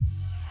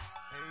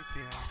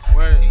AtM,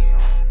 where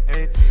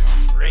AtM,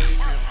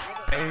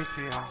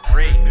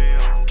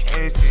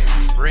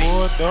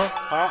 pulled up,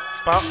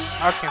 pop,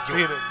 I can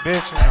see the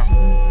bitch in them.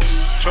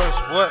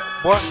 Trust what?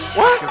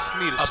 I can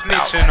see the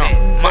snitch in them.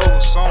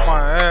 Focus on my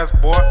ass,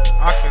 boy,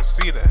 I can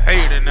see the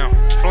hate in them.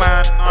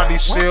 Flying on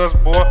these shells,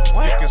 boy,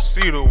 you can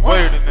see the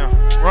weight in them.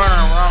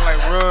 Running around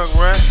like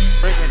Rugrats,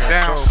 breaking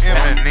down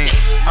Eminem.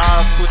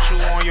 I'll put you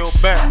on your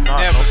back,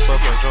 never see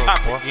your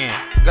top again.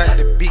 Got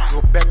the beat,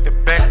 go back to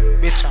back,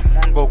 bitch, I'm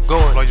on go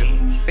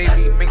again.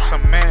 Baby, make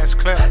some ass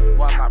clap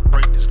while I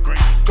break this green.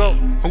 Go.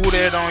 Who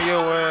that on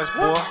your ass,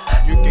 boy?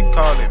 You can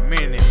call it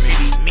mini.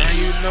 And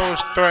you know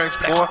strikes,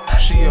 boy.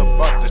 She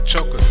about to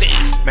choke her.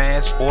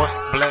 Mask, boy,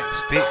 black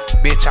stick,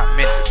 bitch, I'm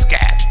in the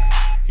sky.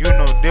 You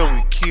know that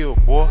we kill,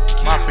 boy.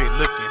 My face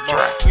looking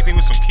dry. You think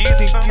we some kids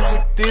or something? Think you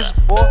with this,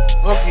 boy?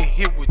 Or get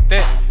hit with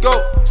that? Go.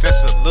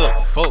 Since a little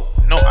folk,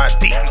 no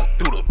ID, look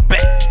through the back.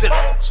 I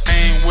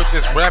ain't with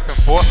this rapping,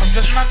 boy. I'm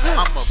just not good.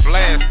 I'ma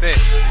blast that.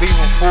 Leave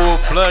them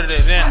full-blooded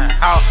in the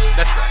house.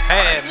 That's a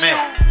had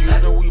man. You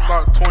know we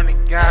about 20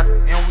 guys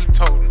and we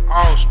toting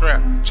all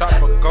strap.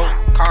 Chopper go,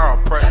 car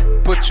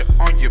prep. Put you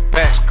on your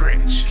back,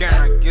 scratch. Can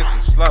I get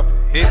some sloppy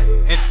hit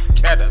into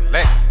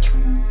Cadillac?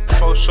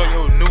 Before show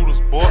your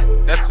noodles, boy,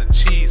 that's a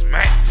cheese,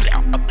 man.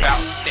 About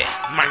that,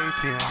 man.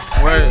 AtM,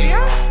 where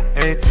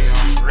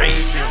AtM,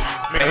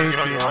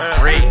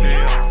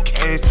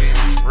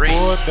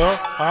 pulled up,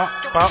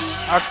 pop,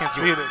 I can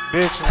see the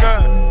bitch.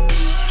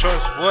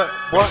 Trust what?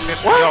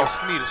 This y'all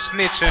need a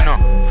snitch in them.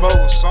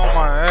 Focus on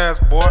my ass,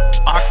 boy,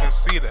 I can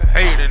see the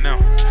hate in them.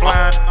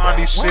 Flying on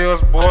these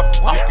shells, boy,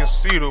 you can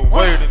see the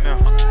weight in them.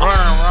 Running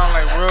around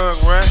like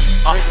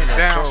Rugrats, breaking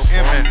down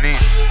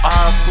Eminem.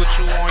 I'll put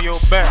you on your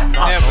back,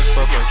 never see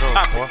your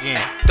top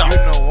again.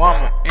 You know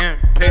I'm an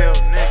impale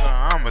nigga,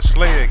 I'm a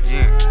slay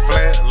again.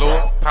 Flat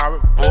Lord,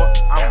 pirate boy,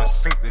 I'ma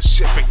sink the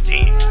ship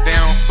again. They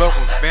don't fuck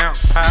with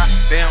vampire,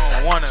 they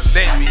don't wanna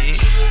let me in.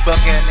 Fuck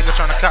ass nigga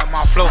tryna cop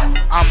my flow,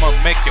 I'ma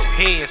make your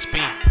head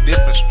spin.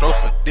 Different stroke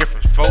for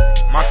different folk,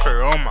 my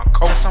career on my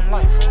coat. That's some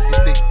life, huh? This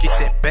nigga get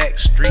that back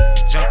street,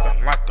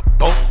 jumping like a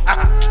boat.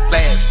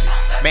 Plastic,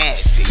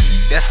 magic,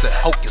 that's a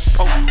hocus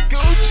pocus.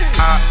 Gucci.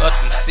 I up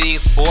them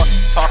seeds, boy,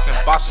 talking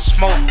about some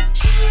smoke.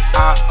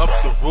 I up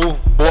the roof,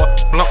 boy,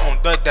 blunt on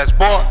the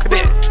dashboard.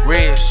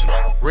 Red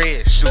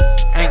shoe,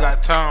 ain't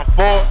got time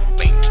for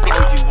it.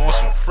 Oh, you want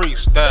some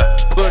freestyle,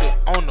 put it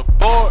on the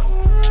board.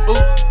 Ooh,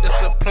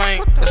 it's a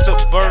plane, it's a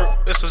bird,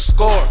 it's a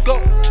score.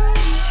 Go.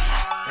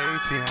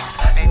 AtM,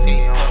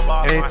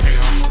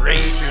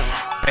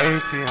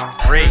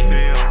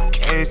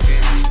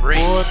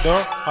 pulled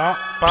up, pop,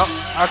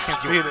 I can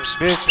see the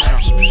bitch in them.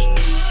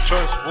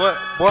 Trust what?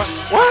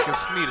 I can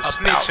see the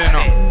snitch in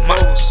them.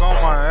 Focus on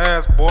my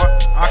ass, boy,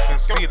 I can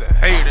see the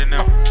hate in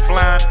them.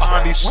 Flying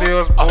on these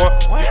shells, boy,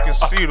 you can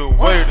see the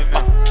weight in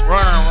them.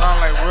 Running around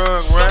like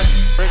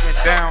Rugrats, breaking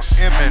down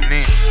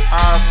Eminem.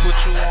 I'll put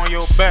you on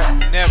your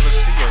back, never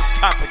see your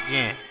top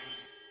again.